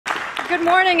Good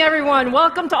morning, everyone.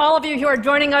 Welcome to all of you who are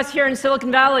joining us here in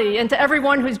Silicon Valley and to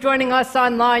everyone who's joining us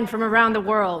online from around the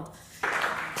world.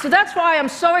 So that's why I'm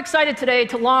so excited today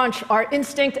to launch our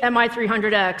Instinct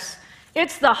MI300X.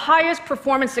 It's the highest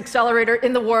performance accelerator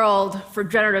in the world for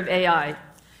generative AI.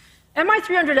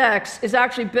 MI300X is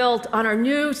actually built on our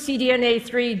new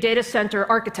CDNA3 data center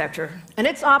architecture, and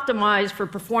it's optimized for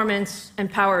performance and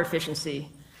power efficiency.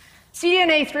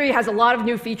 CDNA3 has a lot of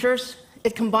new features.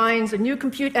 It combines a new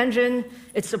compute engine.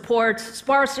 It supports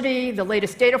sparsity, the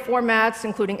latest data formats,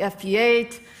 including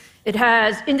FP8. It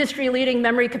has industry-leading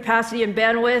memory capacity and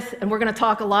bandwidth, and we're going to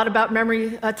talk a lot about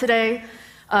memory today.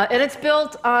 And it's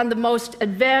built on the most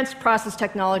advanced process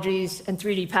technologies and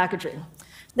 3D packaging.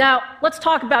 Now, let's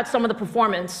talk about some of the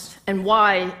performance and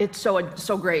why it's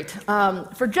so great.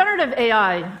 For generative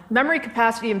AI, memory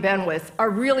capacity and bandwidth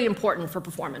are really important for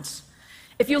performance.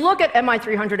 If you look at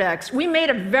MI300X, we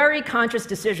made a very conscious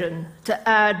decision to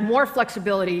add more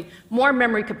flexibility, more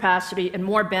memory capacity, and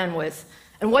more bandwidth.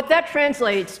 And what that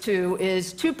translates to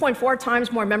is 2.4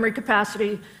 times more memory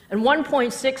capacity and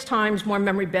 1.6 times more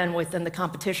memory bandwidth than the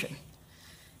competition.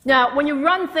 Now, when you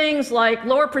run things like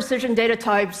lower precision data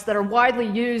types that are widely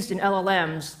used in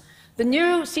LLMs, the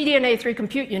new CDNA3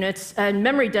 compute units and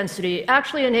memory density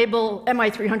actually enable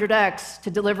MI300X to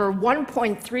deliver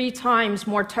 1.3 times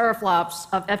more teraflops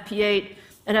of FP8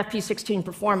 and FP16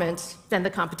 performance than the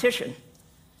competition.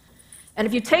 And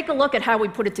if you take a look at how we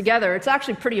put it together, it's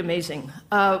actually pretty amazing.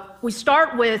 We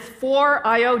start with 4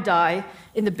 I/O die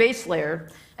in the base layer,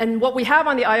 and what we have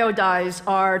on the I/O dies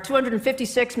are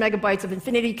 256 megabytes of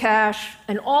infinity cache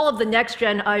and all of the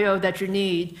next-gen I/O that you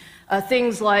need.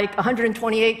 Things like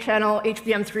 128-channel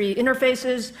HBM3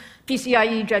 interfaces,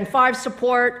 PCIe Gen 5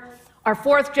 support, our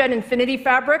 4th-gen Infinity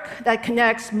Fabric that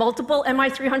connects multiple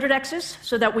MI300Xs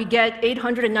so that we get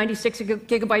 896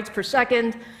 gigabytes per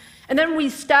second. And then we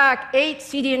stack 8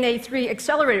 CDNA3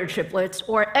 accelerator chiplets,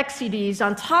 or XCDs,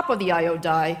 on top of the I/O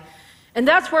die. And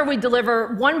that's where we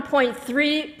deliver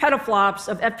 1.3 petaflops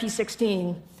of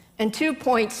FP16 and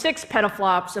 2.6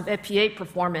 petaflops of FP8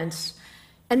 performance.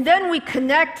 And then we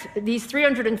connect these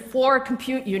 304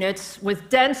 compute units with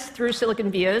dense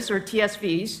through-silicon vias, or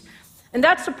TSVs, and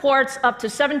that supports up to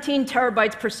 17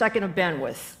 terabytes per second of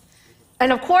bandwidth.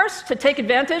 And of course, to take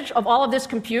advantage of all of this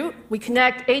compute, we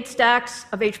connect 8 stacks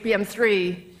of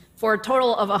HBM3 for a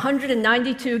total of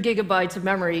 192 gigabytes of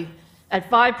memory at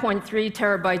 5.3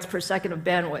 terabytes per second of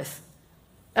bandwidth.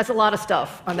 That's a lot of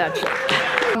stuff on that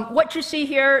chip. What you see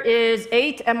here is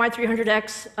 8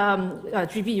 MI300X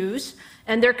GPUs,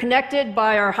 and they're connected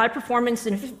by our high-performance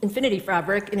Infinity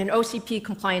Fabric in an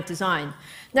OCP-compliant design.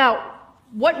 Now,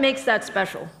 what makes that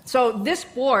special? So this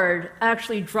board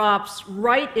actually drops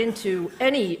right into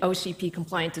any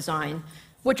OCP-compliant design,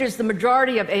 which is the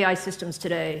majority of AI systems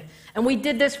today. And we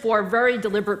did this for a very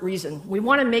deliberate reason. We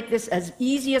want to make this as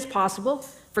easy as possible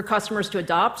for customers to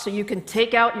adopt, so you can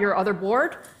take out your other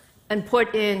board and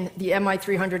put in the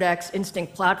MI300X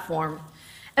Instinct platform.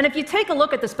 And if you take a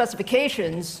look at the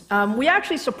specifications, we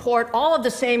actually support all of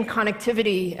the same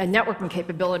connectivity and networking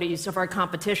capabilities of our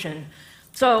competition.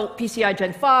 So PCI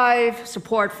Gen 5,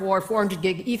 support for 400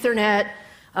 gig Ethernet,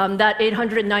 that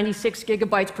 896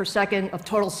 gigabytes per second of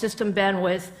total system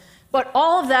bandwidth. But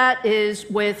all of that is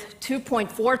with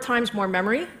 2.4 times more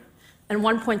memory and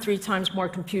 1.3 times more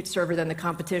compute server than the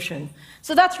competition.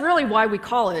 So that's really why we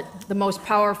call it the most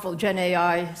powerful Gen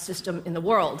AI system in the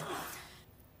world.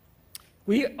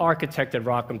 We architected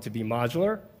ROC'm to be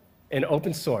modular and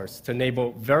open source to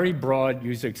enable very broad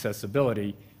user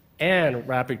accessibility and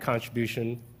rapid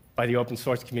contribution by the open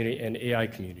source community and AI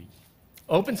community.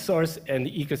 Open source and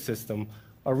the ecosystem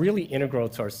are really integral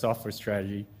to our software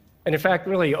strategy. And in fact,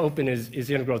 really, open is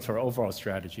integral to our overall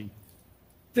strategy.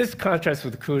 This contrasts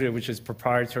with CUDA, which is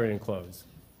proprietary and closed.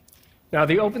 Now,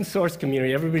 the open source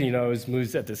community, everybody knows,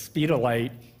 moves at the speed of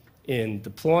light in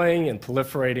deploying and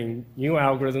proliferating new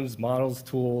algorithms, models,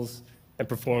 tools, and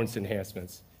performance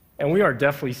enhancements. And we are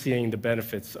definitely seeing the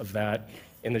benefits of that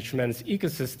in the tremendous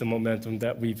ecosystem momentum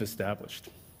that we've established.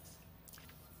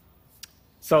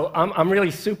 So I'm really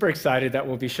super excited that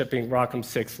we'll be shipping ROC'm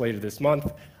 6 later this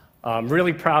month. I'm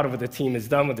really proud of what the team has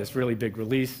done with this really big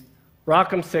release.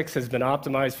 ROC'm 6 has been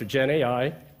optimized for Gen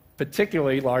AI,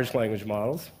 particularly large language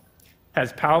models,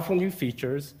 has powerful new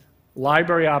features,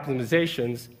 library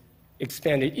optimizations,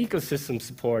 expanded ecosystem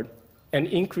support, and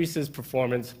increases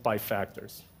performance by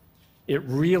factors. It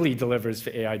really delivers for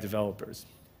AI developers.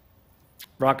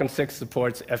 ROC'm 6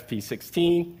 supports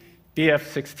FP16,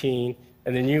 BF16,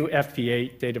 and the new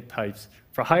FP8 data types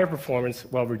for higher performance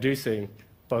while reducing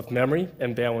both memory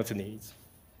and bandwidth needs.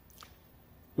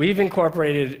 We've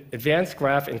incorporated advanced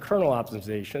graph and kernel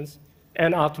optimizations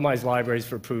and optimized libraries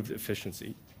for improved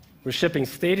efficiency. We're shipping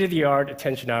state-of-the-art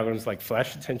attention algorithms like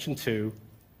Flash Attention 2,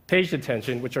 Page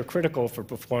Attention, which are critical for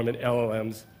performant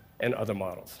LLMs and other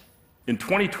models. In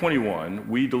 2021,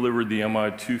 we delivered the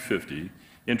MI250,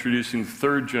 introducing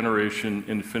third-generation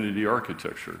Infinity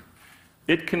architecture.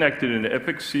 It connected an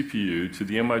EPYC CPU to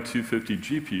the MI250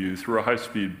 GPU through a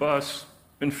high-speed bus,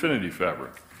 Infinity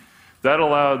Fabric. That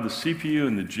allowed the CPU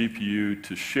and the GPU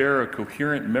to share a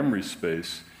coherent memory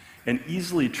space and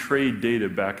easily trade data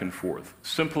back and forth,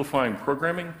 simplifying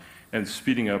programming and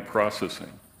speeding up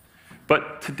processing.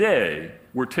 But today,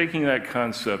 we're taking that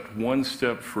concept one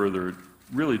step further,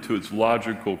 really to its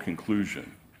logical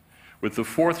conclusion, with the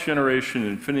fourth-generation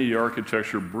Infinity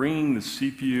architecture bringing the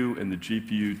CPU and the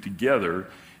GPU together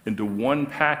into one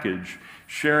package,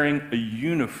 sharing a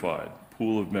unified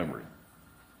pool of memory.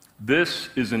 This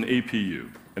is an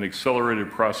APU, an accelerated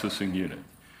processing unit,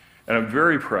 and I'm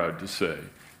very proud to say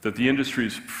that the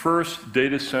industry's first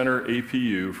data center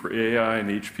APU for AI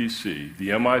and HPC, the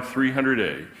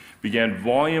MI300A, began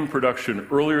volume production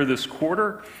earlier this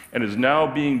quarter and is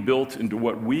now being built into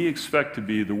what we expect to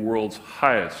be the world's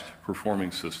highest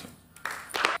performing system.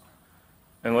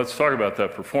 And let's talk about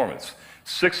that performance.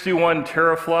 61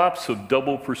 teraflops of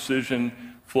double precision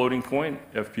floating point,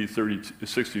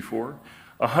 FP64,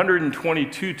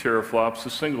 122 teraflops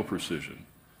of single precision.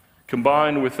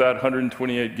 Combined with that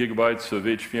 128 gigabytes of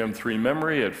HBM3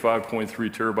 memory at 5.3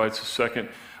 terabytes a second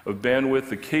of bandwidth,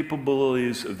 the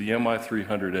capabilities of the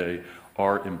MI300A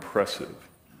are impressive.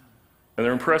 And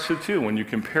they're impressive too when you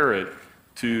compare it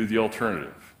to the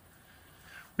alternative.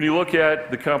 When you look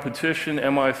at the competition,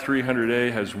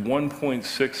 MI300A has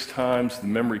 1.6 times the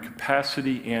memory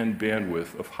capacity and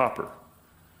bandwidth of Hopper.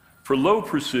 For low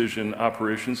precision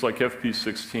operations like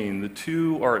FP16, the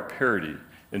two are at parity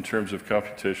in terms of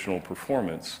computational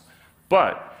performance.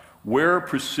 But where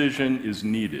precision is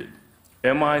needed,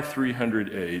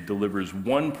 MI300A delivers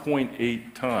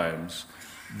 1.8 times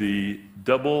the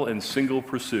double and single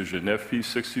precision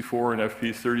FP64 and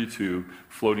FP32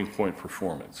 floating point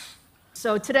performance.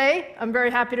 So today, I'm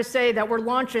very happy to say that we're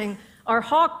launching our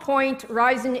Hawk Point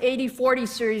Ryzen 8040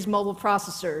 series mobile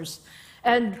processors.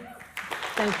 And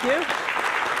thank you.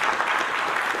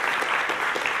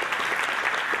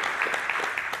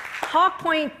 Hawk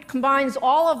Point combines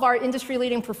all of our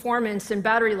industry-leading performance and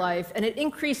battery life, and it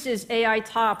increases AI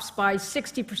TOPS by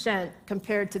 60%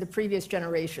 compared to the previous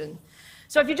generation.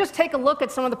 So if you just take a look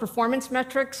at some of the performance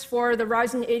metrics for the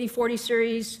Ryzen 8040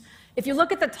 series, if you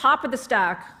look at the top of the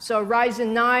stack, so Ryzen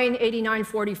 9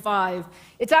 8945,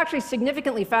 it's actually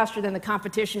significantly faster than the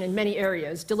competition in many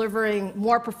areas, delivering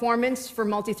more performance for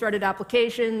multi-threaded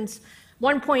applications,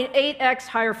 1.8x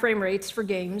higher frame rates for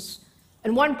games,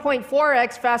 and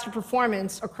 1.4x faster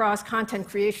performance across content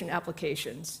creation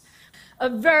applications. A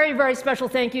very, very special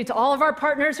thank you to all of our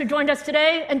partners who joined us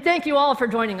today, and thank you all for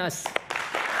joining us.